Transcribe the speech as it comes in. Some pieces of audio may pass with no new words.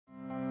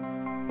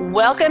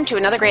Welcome to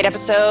another great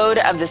episode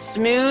of the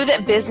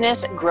Smooth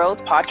Business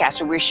Growth Podcast,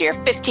 where we share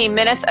 15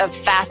 minutes of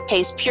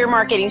fast-paced, pure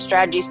marketing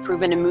strategies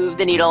proven to move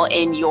the needle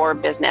in your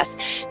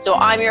business. So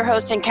I'm your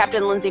host and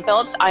Captain Lindsay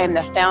Phillips. I am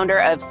the founder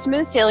of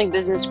Smooth Sailing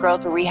Business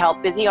Growth, where we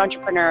help busy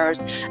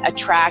entrepreneurs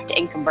attract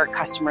and convert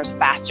customers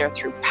faster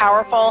through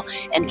powerful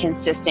and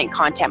consistent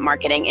content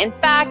marketing. In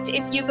fact,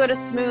 if you go to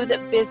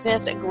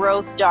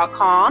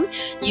smoothbusinessgrowth.com,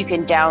 you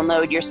can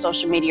download your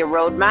social media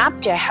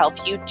roadmap to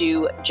help you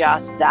do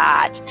just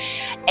that.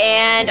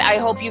 And I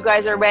hope you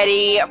guys are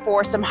ready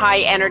for some high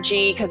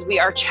energy because we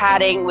are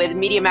chatting with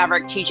media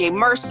maverick TeeJ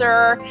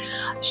Mercer.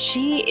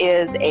 She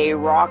is a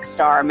rock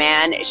star,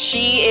 man.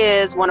 She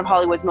is one of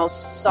Hollywood's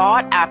most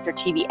sought after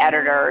TV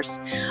editors,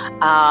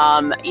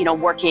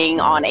 working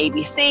on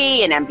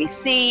ABC and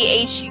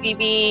NBC,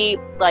 HGTV,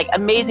 like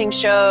amazing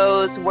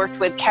shows,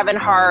 worked with Kevin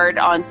Hart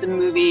on some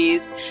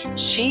movies.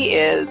 She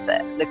is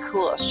the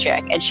coolest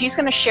chick. And she's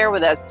going to share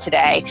with us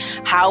today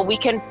how we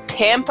can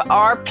pimp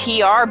our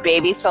PR,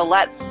 baby. So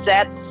let's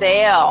set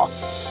sail.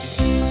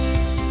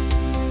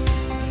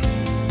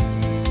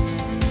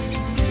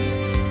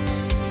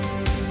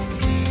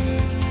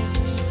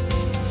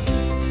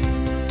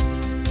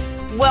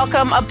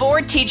 Welcome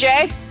aboard,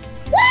 TeeJ.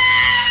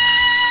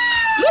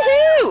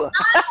 Woohoo!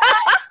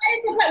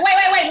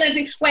 Wait,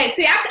 Lindsay. Wait,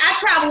 see, I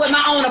travel with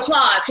my own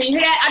applause. Can you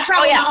hear that? I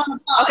travel with my own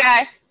applause.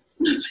 Okay.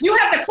 You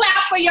have to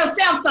clap for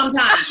yourself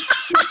sometimes.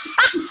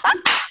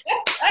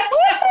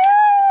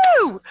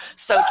 Woo!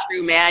 So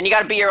true, man. You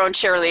got to be your own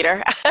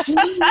cheerleader.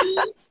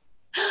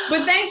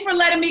 But thanks for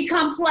letting me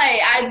come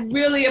play. I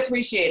really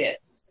appreciate it.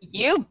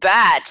 You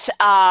bet.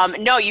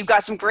 No, you've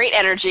got some great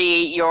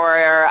energy.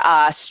 Your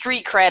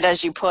street cred,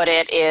 as you put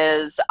it,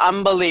 is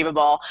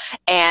unbelievable.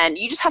 And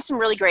you just have some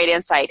really great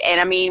insight. And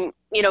I mean,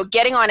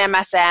 getting on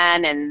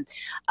MSN and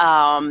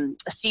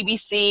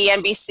CBC,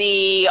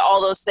 NBC, all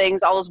those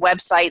things, all those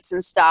websites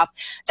and stuff,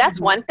 that's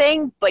one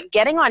thing. But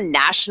getting on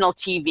national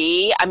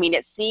TV, I mean,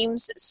 it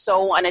seems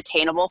so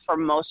unattainable for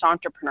most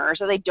entrepreneurs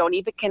that they don't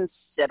even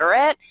consider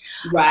it.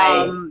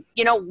 Right.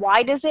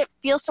 Why does it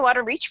feel so out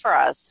of reach for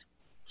us?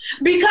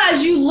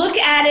 Because you look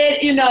at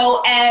it,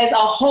 as a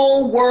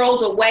whole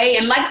world away.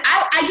 And like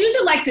I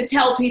usually like to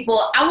tell people,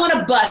 I want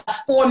to bust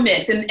 4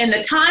 myths. And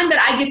the time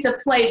that I get to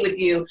play with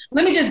you,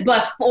 let me just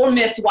bust 4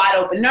 myths wide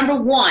open. Number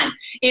 1,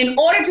 in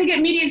order to get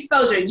media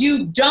exposure,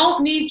 you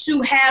don't need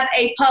to have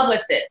a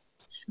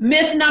publicist.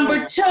 Myth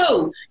number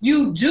 2,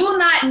 you do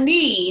not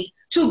need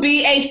to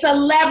be a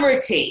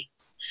celebrity.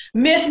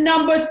 Myth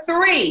number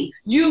 3,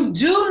 you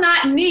do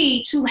not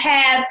need to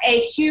have a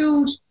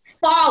huge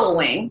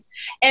following.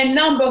 And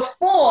number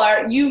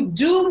 4, you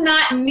do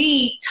not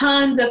need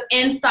tons of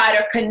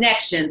insider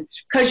connections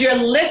because you're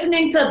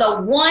listening to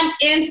the one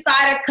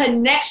insider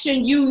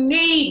connection you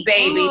need,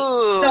 baby.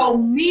 Ooh. So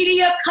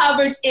media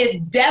coverage is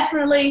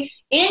definitely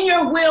in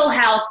your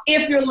wheelhouse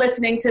if you're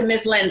listening to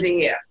Miss Lindsay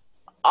here.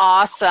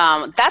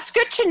 Awesome. That's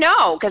good to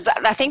know because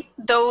I think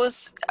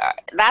that's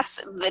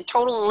the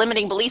total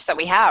limiting beliefs that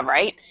we have,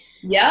 right?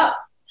 Yep.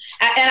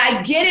 And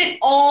I get it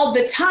all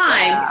the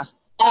time. Yeah.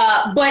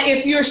 But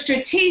if you're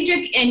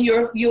strategic and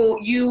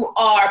you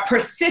are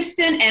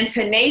persistent and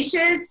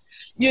tenacious,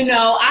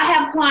 I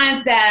have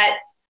clients that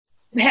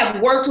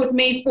have worked with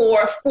me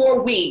for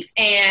 4 weeks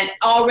and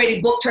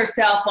already booked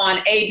herself on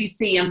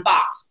ABC and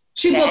Fox.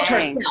 She booked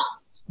herself.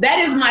 That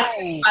is my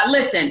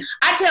listen,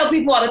 I tell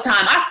people all the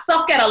time, I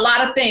suck at a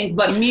lot of things,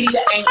 but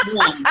media ain't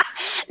one.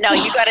 No,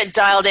 you got it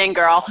dialed in,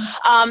 girl.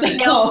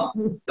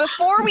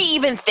 Before we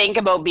even think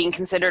about being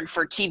considered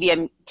for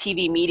TV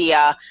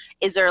media,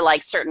 is there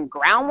like certain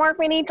groundwork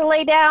we need to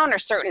lay down or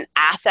certain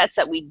assets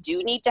that we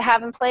do need to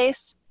have in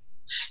place?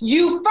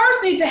 You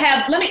first need to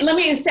have, let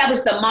me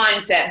establish the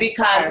mindset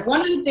because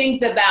one of the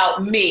things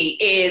about me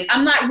is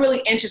I'm not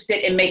really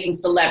interested in making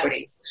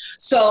celebrities.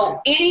 So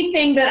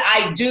anything that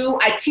I do,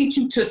 I teach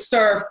you to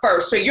serve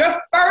first. So your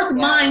first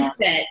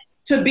mindset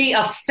to be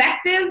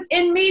effective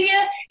in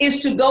media is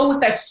to go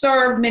with a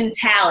serve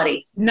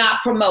mentality,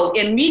 not promote.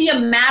 In media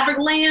maverick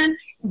land,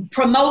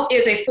 promote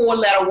is a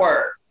 4-letter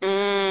word.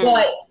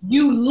 But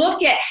you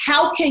look at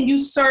how can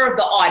you serve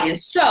the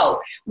audience. So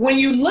when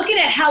you're looking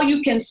at how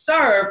you can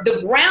serve,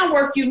 the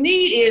groundwork you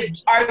need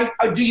is,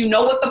 do you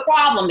know what the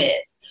problem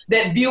is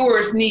that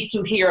viewers need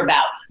to hear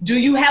about? Do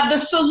you have the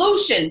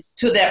solution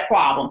to that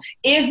problem?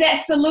 Is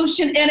that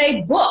solution in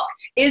a book?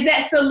 Is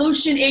that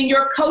solution in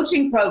your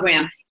coaching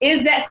program?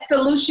 Is that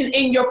solution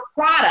in your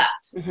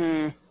product?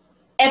 Mm-hmm.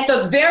 At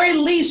the very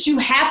least, you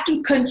have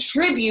to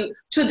contribute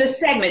to the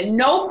segment.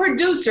 No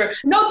producer,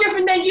 no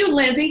different than you,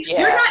 Lindsay.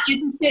 Yeah. You're not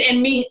interested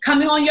in me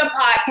coming on your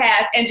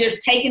podcast and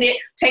just taking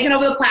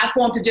over the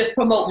platform to just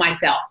promote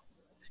myself.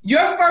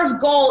 Your first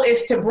goal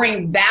is to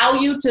bring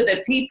value to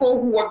the people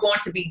who are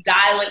going to be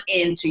dialing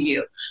into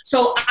you.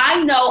 So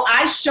I know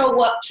I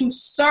show up to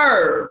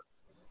serve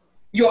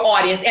your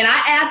audience. And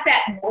I asked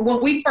that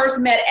when we first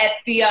met at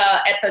the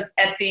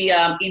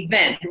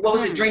event. What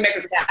was it?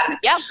 Dreammakers Academy.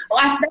 Yeah.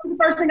 Well, that was the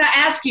first thing I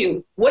asked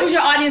you. What does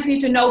your audience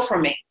need to know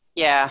from me?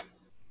 Yeah.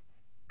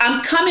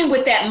 I'm coming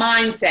with that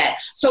mindset.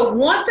 So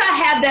once I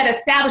have that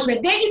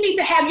establishment, then you need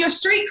to have your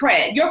street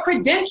cred, your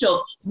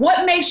credentials.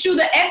 What makes you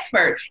the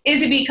expert?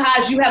 Is it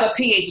because you have a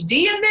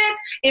PhD in this?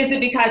 Is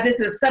it because this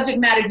is a subject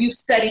matter you've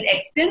studied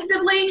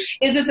extensively?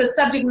 Is this a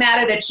subject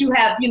matter that you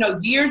have,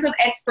 years of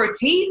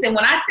expertise? And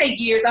when I say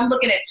years, I'm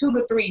looking at 2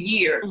 to 3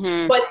 years.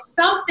 But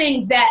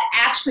something that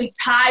actually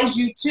ties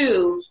you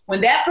to,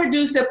 when that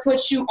producer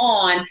puts you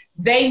on,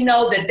 they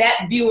know that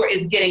that viewer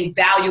is getting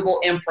valuable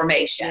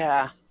information.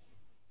 Yeah.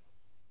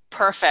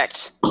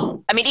 Perfect.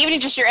 I mean, even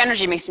just your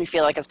energy makes me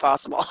feel like it's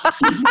possible.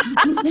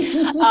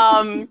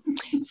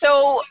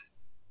 So,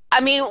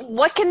 I mean,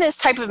 what can this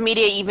type of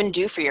media even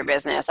do for your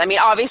business? I mean,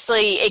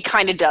 obviously, it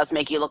kind of does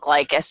make you look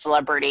like a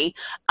celebrity.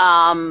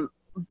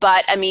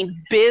 But, I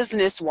mean,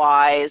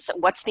 business-wise,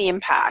 what's the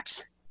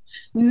impact?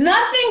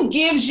 Nothing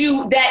gives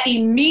you that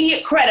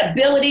immediate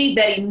credibility,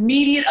 that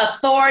immediate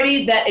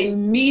authority, that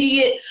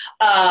immediate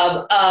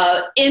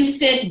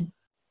instant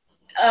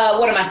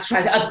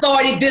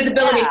authority,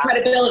 visibility,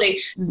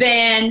 credibility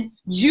than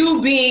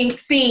you being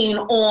seen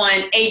on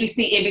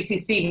ABC, NBC,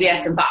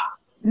 CBS, and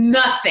Fox.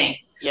 Nothing.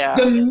 Yeah.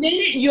 The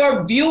minute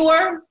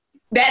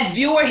that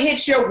viewer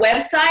hits your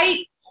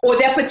website, or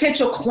that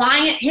potential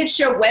client hits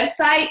your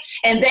website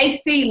and they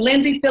see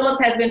Lindsay Phillips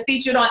has been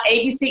featured on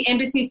ABC,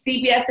 NBC,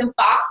 CBS, and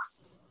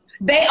Fox,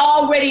 they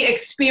already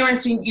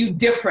experiencing you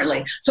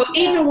differently. So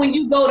even when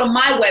you go to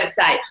my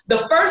website, the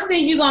first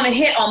thing you're going to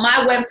hit on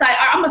my website,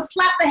 I'm going to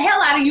slap the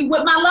hell out of you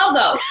with my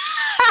logo.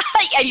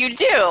 Yeah, you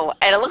do.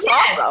 And it looks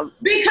awesome.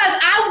 Because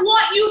I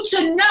want you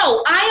to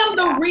know I am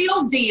the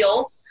real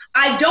deal.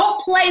 I don't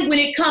play when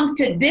it comes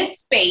to this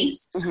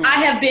space.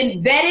 I have been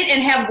vetted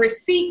and have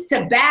receipts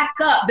to back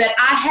up that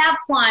I have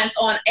clients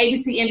on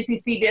ABC,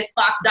 NBC, CBS,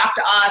 Fox,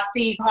 Dr. Oz,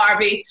 Steve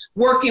Harvey,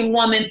 Working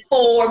Woman,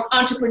 Forbes,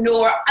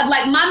 Entrepreneur.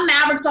 Like, my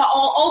Mavericks are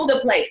all over the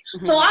place.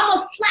 So I'm going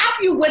to slap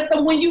you with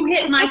them when you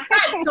hit my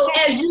site. So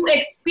as you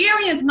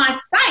experience my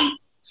site,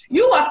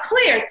 you are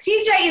clear.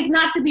 TeeJ is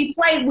not to be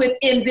played with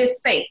in this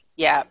space.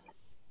 Yeah.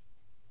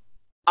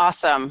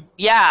 Awesome.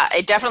 Yeah,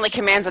 it definitely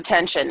commands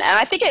attention. And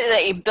I think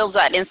it builds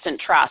that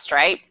instant trust,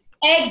 right?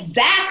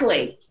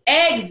 Exactly.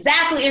 And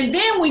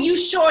then when you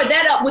shore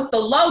that up with the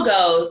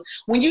logos,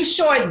 when you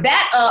shore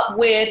that up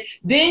with,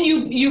 then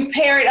you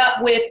pair it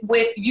up with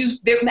you,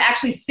 they're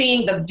actually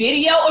seeing the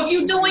video of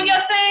you doing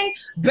your thing.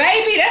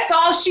 Baby, that's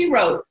all she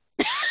wrote.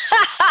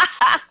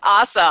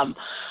 Awesome.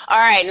 All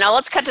right, now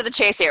let's cut to the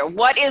chase here.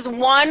 What is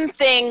one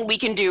thing we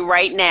can do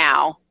right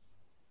now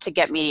to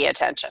get media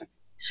attention?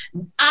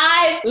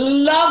 I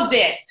love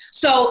this.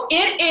 So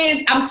it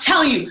is, I'm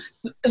telling you,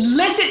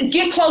 listen,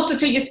 get closer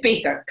to your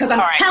speaker, because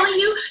I'm telling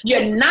you,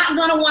 you're not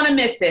going to want to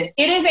miss this.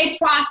 It is a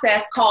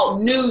process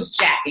called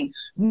newsjacking.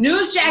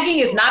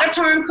 Newsjacking is not a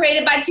term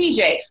created by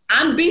TeeJ.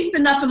 I'm beast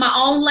enough in my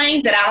own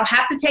lane that I don't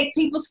have to take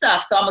people's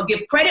stuff. So I'm going to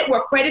give credit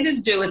where credit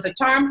is due. It's a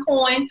term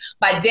coined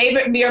by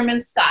David Meerman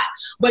Scott.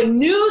 But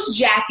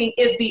newsjacking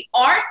is the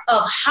art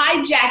of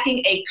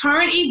hijacking a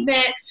current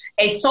event,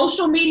 a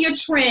social media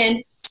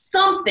trend,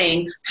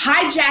 something,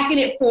 hijacking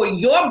it for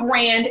your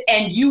brand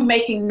and you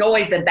making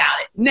noise about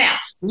it. Now,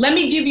 let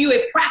me give you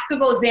a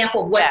practical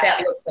example of what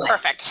that looks like.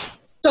 Perfect.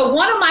 So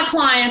one of my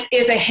clients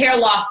is a hair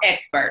loss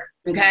expert,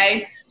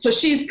 okay? So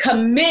she's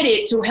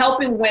committed to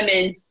helping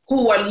women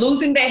who are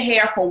losing their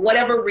hair for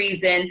whatever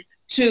reason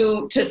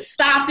to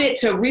stop it,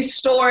 to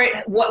restore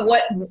it,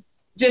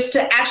 just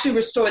to actually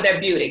restore their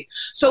beauty.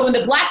 So when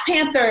the Black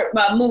Panther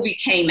movie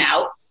came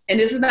out, and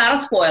this is not a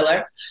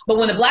spoiler, but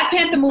when the Black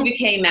Panther movie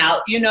came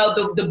out,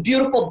 the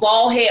beautiful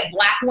bald head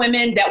Black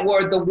women that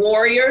were the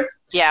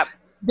warriors. Yeah.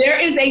 There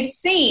is a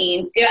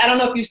scene, I don't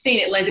know if you've seen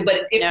it, Lindsay,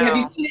 but have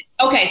you seen it?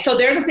 Okay, so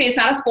there's a scene, it's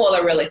not a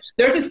spoiler really.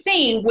 There's a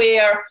scene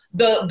where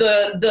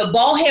the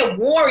bald head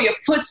warrior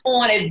puts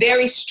on a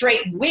very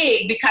straight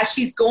wig because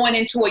she's going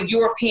into a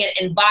European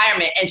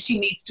environment and she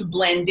needs to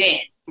blend in.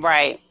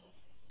 Right.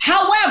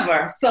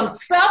 However, some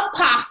stuff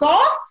pops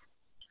off.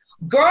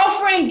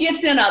 Girlfriend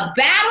gets in a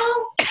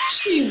battle.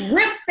 She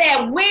rips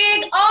that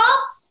wig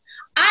off.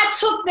 I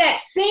took that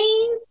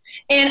scene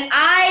and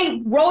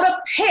I wrote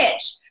a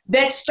pitch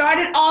that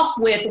started off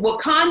with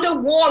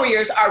Wakanda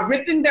warriors are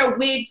ripping their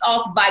wigs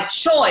off by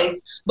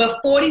choice, but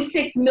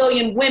 46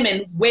 million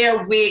women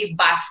wear wigs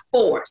by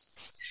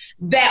force.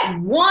 That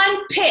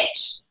one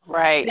pitch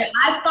that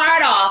I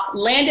fired off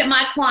landed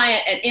my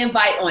client an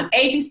invite on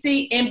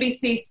ABC,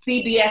 NBC,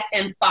 CBS,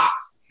 and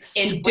Fox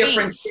in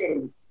different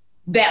cities.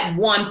 That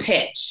one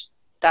pitch.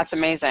 That's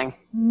amazing.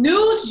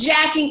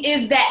 Newsjacking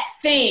is that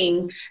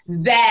thing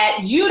that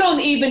you don't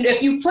even,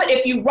 if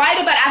you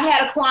write about, I've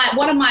had a client,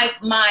 one of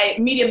my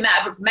Media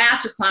Mavericks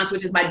Masters clients,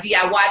 which is my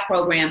DIY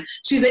program,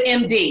 she's an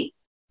MD.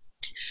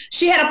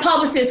 She had a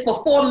publicist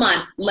for 4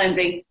 months,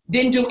 Lindsay,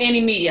 didn't do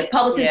any media.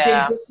 Publicist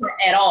didn't book her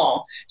at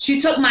all.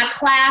 She took my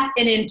class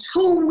and in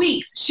 2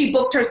 weeks, she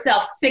booked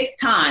herself 6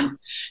 times.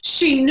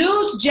 She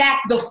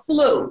newsjacked the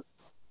flu.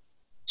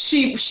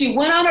 She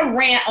went on a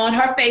rant on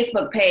her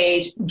Facebook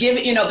page,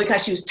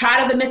 because she was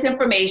tired of the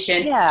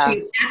misinformation. Yeah. She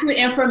had accurate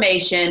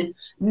information.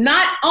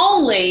 Not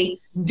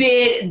only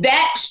did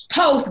that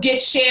post get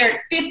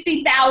shared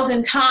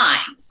 50,000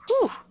 times.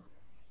 Whew.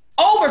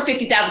 Over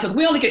 50,000, because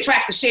we only could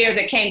track the shares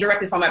that came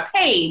directly from her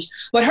page,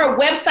 but her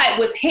website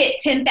was hit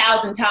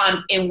 10,000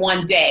 times in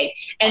one day.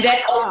 And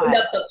that opened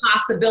up the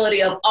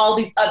possibility of all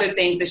these other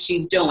things that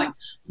she's doing.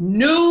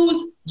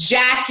 News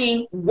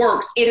jacking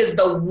works. It is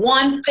the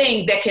one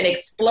thing that can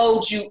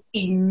explode you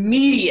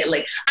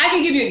immediately. I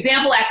can give you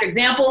example after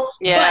example,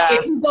 but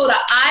if you go to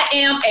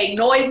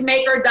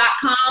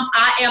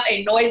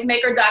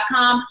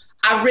iamanoisemaker.com,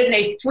 I've written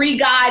a free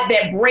guide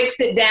that breaks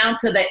it down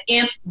to the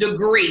nth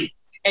degree.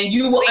 And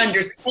you will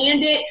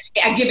understand it.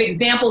 I give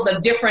examples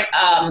of different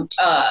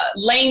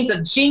lanes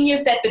of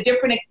genius that the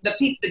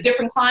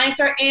different clients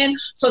are in,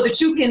 so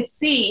that you can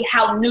see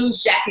how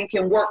newsjacking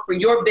can work for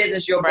your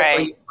business, your book,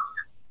 or your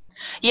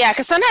Yeah,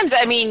 because sometimes,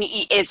 I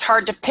mean, it's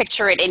hard to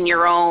picture it in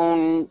your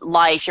own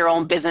life, your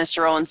own business,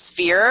 your own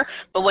sphere.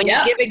 But when you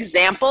give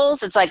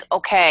examples, it's like,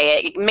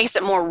 okay, it makes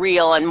it more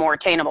real and more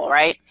attainable,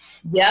 right?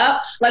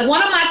 Yep. Like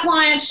one of my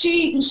clients,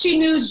 she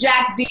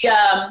newsjacked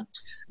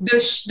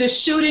the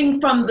shooting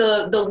from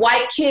the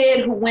white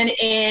kid who went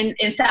in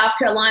South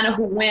Carolina,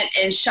 who went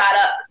and shot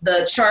up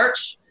the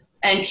church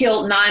and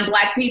killed 9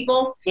 Black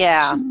people.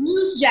 Yeah. She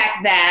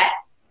newsjacked that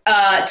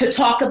to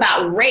talk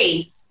about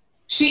race.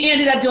 She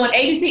ended up doing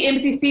ABC,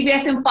 NBC,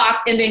 CBS, and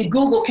Fox, and then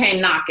Google came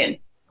knocking.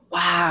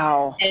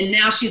 Wow. And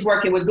now she's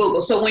working with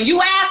Google. So when you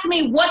ask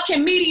me, what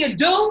can media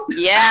do?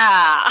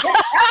 Yeah.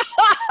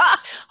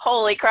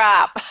 Holy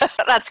crap.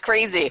 That's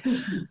crazy.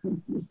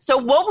 So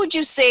what would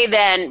you say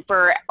then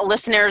for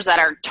listeners that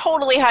are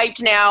totally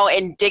hyped now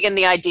and digging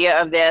the idea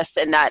of this,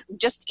 and that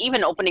just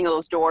even opening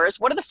those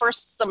doors, what are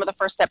some of the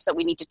first steps that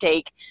we need to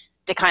take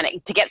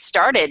to get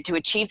started to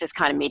achieve this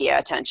kind of media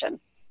attention?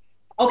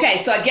 Okay,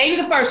 so I gave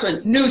you the first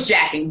one,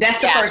 newsjacking.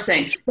 That's the first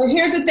thing. But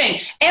here's the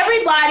thing.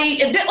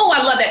 Everybody,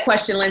 I love that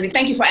question, Lindsay.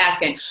 Thank you for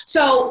asking.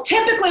 So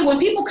typically when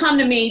people come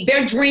to me,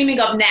 they're dreaming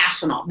of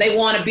national. They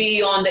want to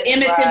be on the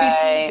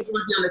MSNBC, they want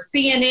to be on the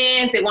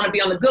CNNs, they want to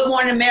be on the Good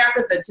Morning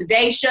Americas, the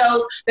Today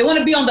shows. They want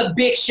to be on the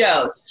big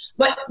shows.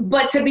 But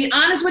to be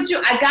honest with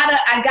you, I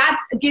got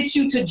to get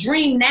you to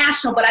dream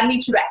national, but I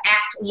need you to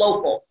act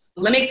local.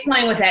 Let me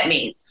explain what that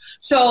means.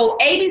 So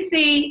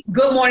ABC,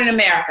 Good Morning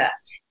America.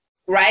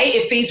 Right?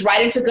 It feeds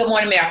right into Good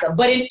Morning America.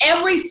 But in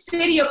every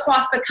city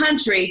across the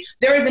country,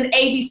 there is an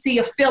ABC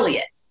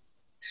affiliate.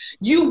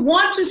 You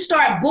want to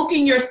start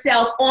booking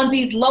yourself on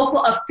these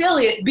local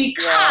affiliates,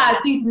 because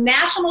these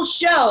national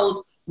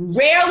shows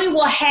rarely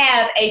will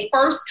have a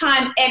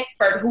first-time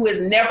expert who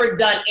has never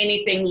done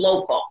anything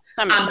local.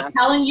 I'm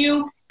telling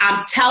you,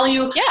 I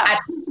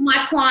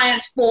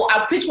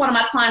pitch one of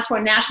my clients for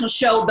a national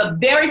show. The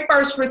very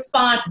first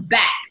response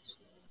back,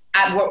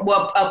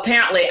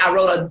 apparently I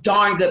wrote a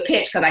darn good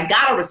pitch because I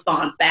got a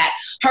response back.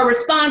 Her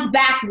response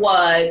back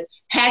was,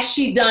 has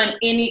she done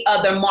any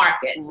other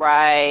markets?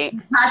 Right.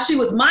 Because she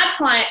was my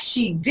client,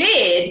 she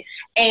did,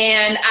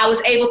 and I was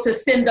able to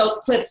send those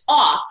clips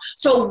off.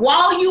 So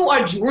while you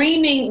are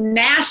dreaming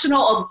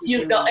national,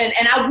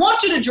 and I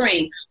want you to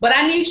dream, but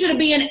I need you to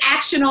be in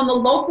action on the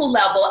local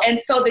level, and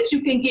so that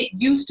you can get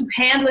used to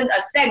handling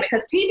a segment,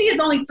 because TV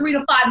is only 3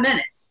 to 5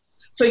 minutes.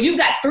 So you've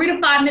got 3 to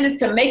 5 minutes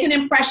to make an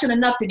impression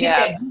enough to get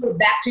that viewer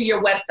back to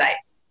your website.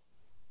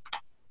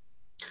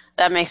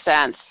 That makes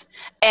sense.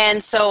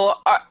 And so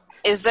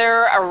is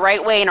there a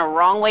right way and a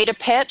wrong way to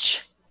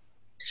pitch?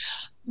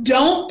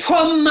 Don't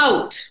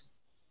promote.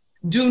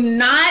 Do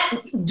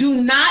not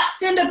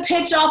send a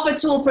pitch offer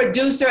to a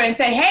producer and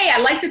say, hey,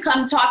 I'd like to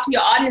come talk to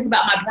your audience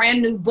about my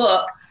brand new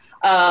book,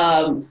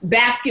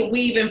 Basket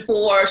Weaving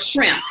for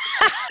Shrimp.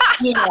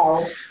 And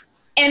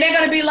they're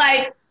going to be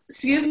like,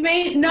 excuse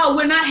me? No,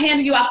 we're not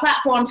handing you our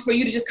platforms for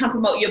you to just come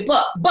promote your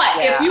book. But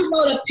if you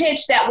wrote a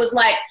pitch that was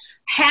like,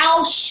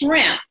 how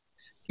shrimp,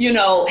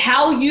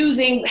 how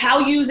using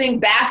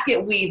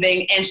basket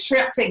weaving and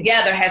shrimp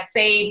together has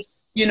saved,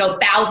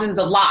 thousands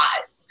of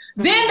lives.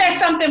 Then there's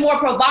something more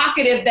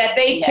provocative that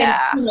they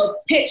can,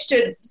 pitch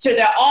to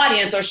their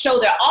audience or show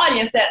their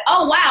audience that,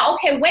 oh, wow,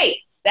 okay,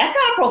 wait, that's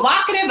kind of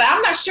provocative.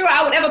 I'm not sure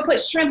I would ever put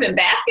shrimp and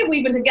basket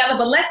weaving together,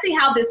 but let's see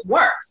how this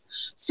works.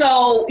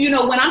 So,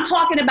 when I'm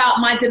talking about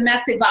my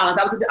domestic violence,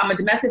 I'm a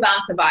domestic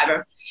violence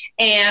survivor.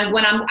 And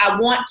when I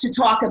want to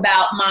talk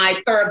about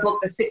my third book,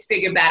 The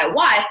 6-Figure Battered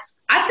Wife,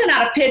 I send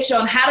out a pitch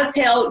on how to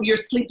tell you're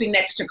sleeping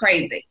next to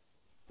crazy.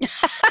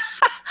 So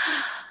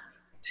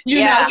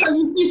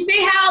you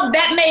see how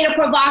that made a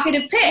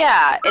provocative pitch.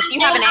 Yeah, if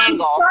you have an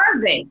angle.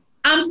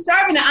 I'm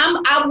serving it.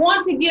 I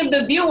want to give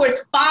the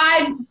viewers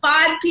five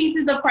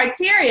pieces of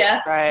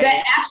criteria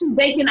that actually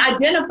they can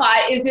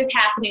identify, is this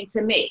happening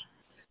to me?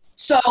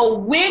 So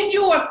when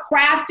you are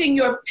crafting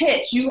your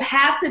pitch, you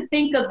have to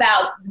think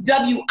about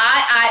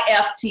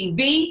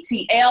WIIFTV,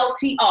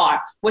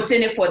 TLTR. What's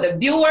in it for the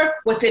viewer?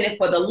 What's in it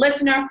for the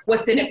listener?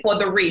 What's in it for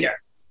the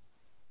reader?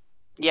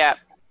 Yeah,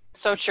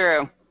 so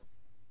true.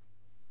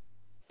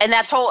 And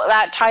that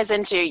ties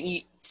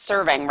into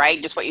serving,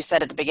 right? Just what you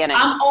said at the beginning.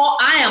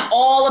 I am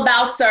all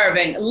about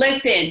serving.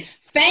 Listen,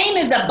 fame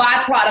is a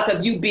byproduct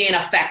of you being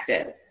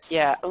effective.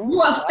 Yeah. Ooh,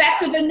 you're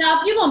effective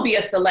enough, you're going to be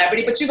a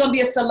celebrity, but you're going to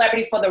be a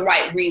celebrity for the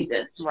right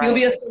reasons. Right. You're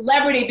going to be a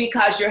celebrity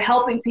because you're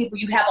helping people.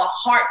 You have a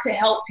heart to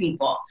help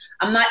people.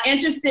 I'm not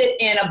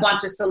interested in a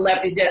bunch of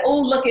celebrities that,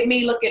 oh, look at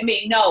me, look at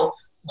me. No.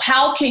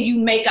 How can you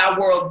make our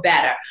world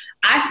better?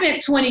 I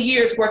spent 20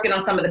 years working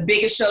on some of the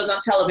biggest shows on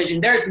television.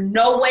 There's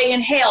no way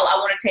in hell I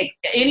want to take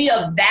any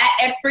of that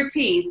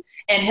expertise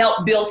and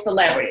help build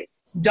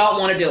celebrities. Don't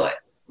want to do it.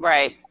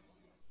 Right.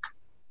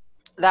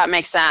 That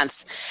makes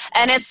sense.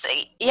 And it's,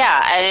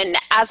 yeah. And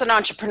as an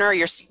entrepreneur,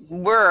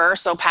 we're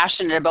so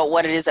passionate about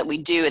what it is that we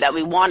do, that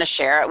we want to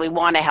share it. We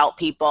want to help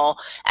people.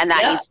 And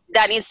that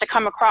needs to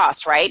come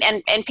across. Right.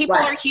 And people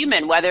are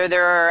human, whether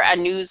they're a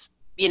news,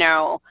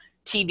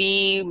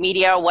 TV,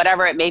 media,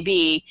 whatever it may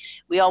be.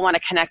 We all want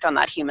to connect on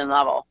that human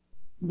level.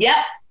 Yep.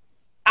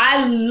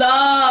 I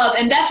love,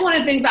 and that's one of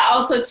the things I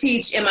also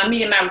teach in my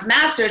Media Mavericks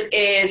Masters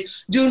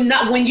is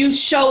when you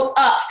show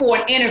up for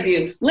an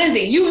interview,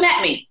 Lindsay, you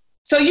met me.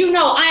 So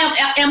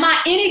am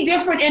I any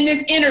different in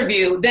this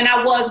interview than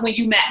I was when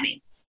you met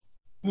me?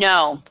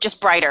 No,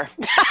 just brighter.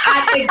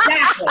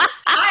 Exactly.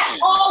 I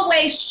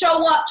always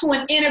show up to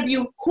an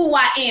interview who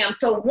I am.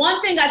 So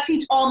one thing I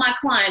teach all my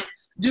clients,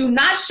 do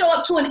not show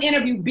up to an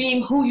interview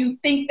being who you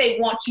think they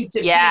want you to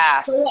be.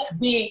 Show up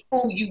being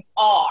who you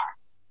are.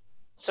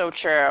 So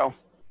true.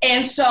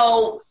 And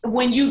so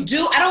when you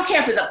do, I don't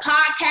care if it's a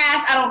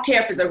podcast, I don't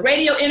care if it's a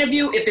radio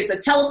interview, if it's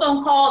a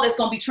telephone call that's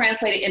going to be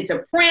translated into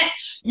print,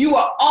 you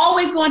are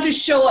always going to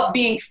show up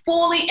being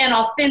fully and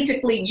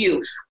authentically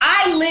you.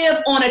 I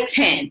live on a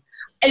 10.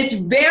 It's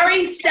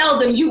very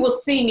seldom you will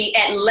see me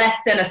at less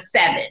than a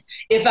 7.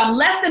 If I'm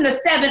less than a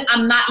 7,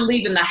 I'm not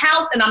leaving the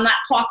house and I'm not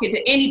talking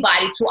to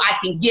anybody till I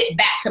can get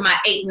back to my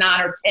 8,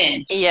 9, or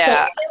 10. Yeah.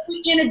 So every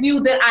interview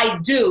that I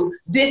do,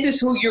 this is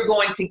who you're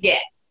going to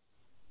get.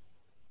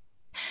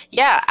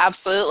 Yeah,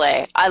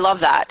 absolutely. I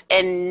love that.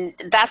 And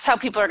that's how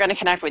people are going to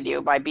connect with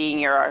you, by being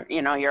your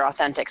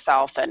authentic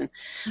self. And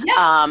you're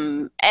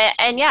not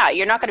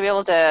going to be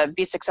able to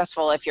be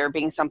successful if you're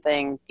being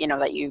something,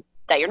 that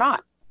you're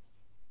not.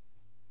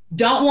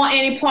 Don't want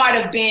any part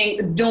of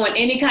doing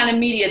any kind of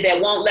media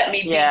that won't let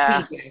me be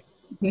TeeJ.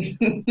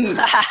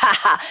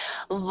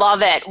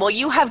 Love it. Well,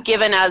 you have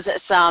given us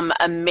some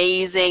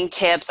amazing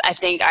tips.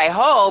 I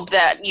hope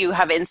that you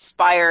have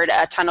inspired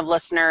a ton of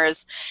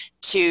listeners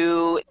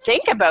to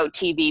think about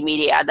TV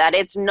media, that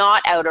it's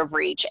not out of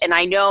reach. And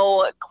I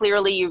know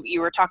clearly you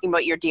were talking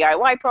about your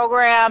DIY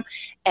program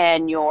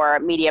and your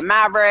Media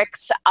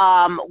Mavericks.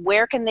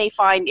 Where can they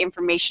find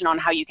information on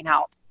how you can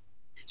help?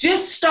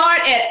 Just start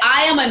at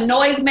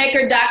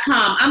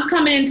IamANoisemaker.com. I'm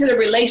coming into the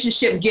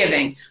relationship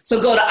giving.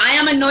 So go to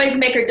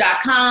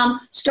IamANoisemaker.com,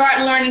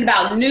 start learning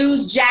about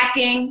news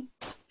jacking,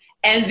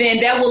 and then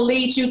that will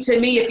lead you to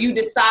me if you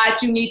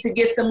decide you need to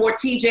get some more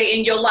TeeJ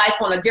in your life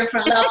on a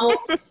different level.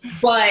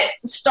 But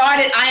start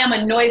at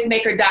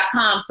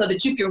IamANoisemaker.com so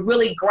that you can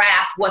really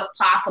grasp what's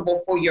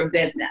possible for your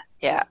business.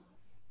 Yeah.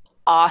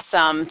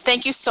 Awesome.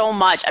 Thank you so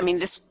much. I mean,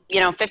 this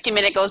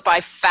 50-minute goes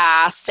by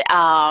fast.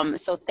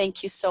 So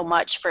thank you so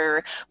much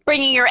for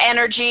bringing your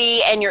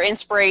energy and your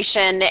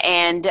inspiration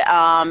and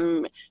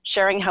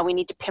sharing how we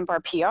need to pimp our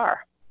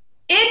PR.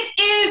 It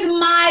is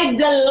my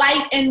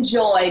delight and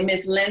joy,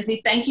 Miss Lindsay.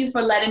 Thank you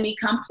for letting me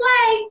come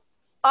play.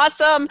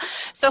 Awesome.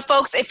 So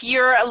folks, if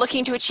you're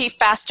looking to achieve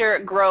faster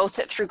growth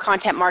through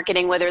content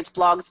marketing, whether it's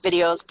blogs,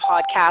 videos,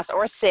 podcasts,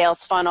 or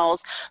sales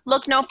funnels,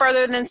 look no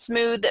further than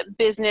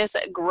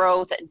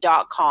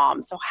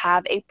smoothbusinessgrowth.com. So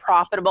have a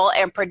profitable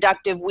and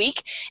productive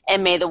week,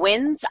 and may the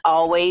winds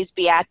always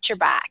be at your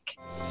back.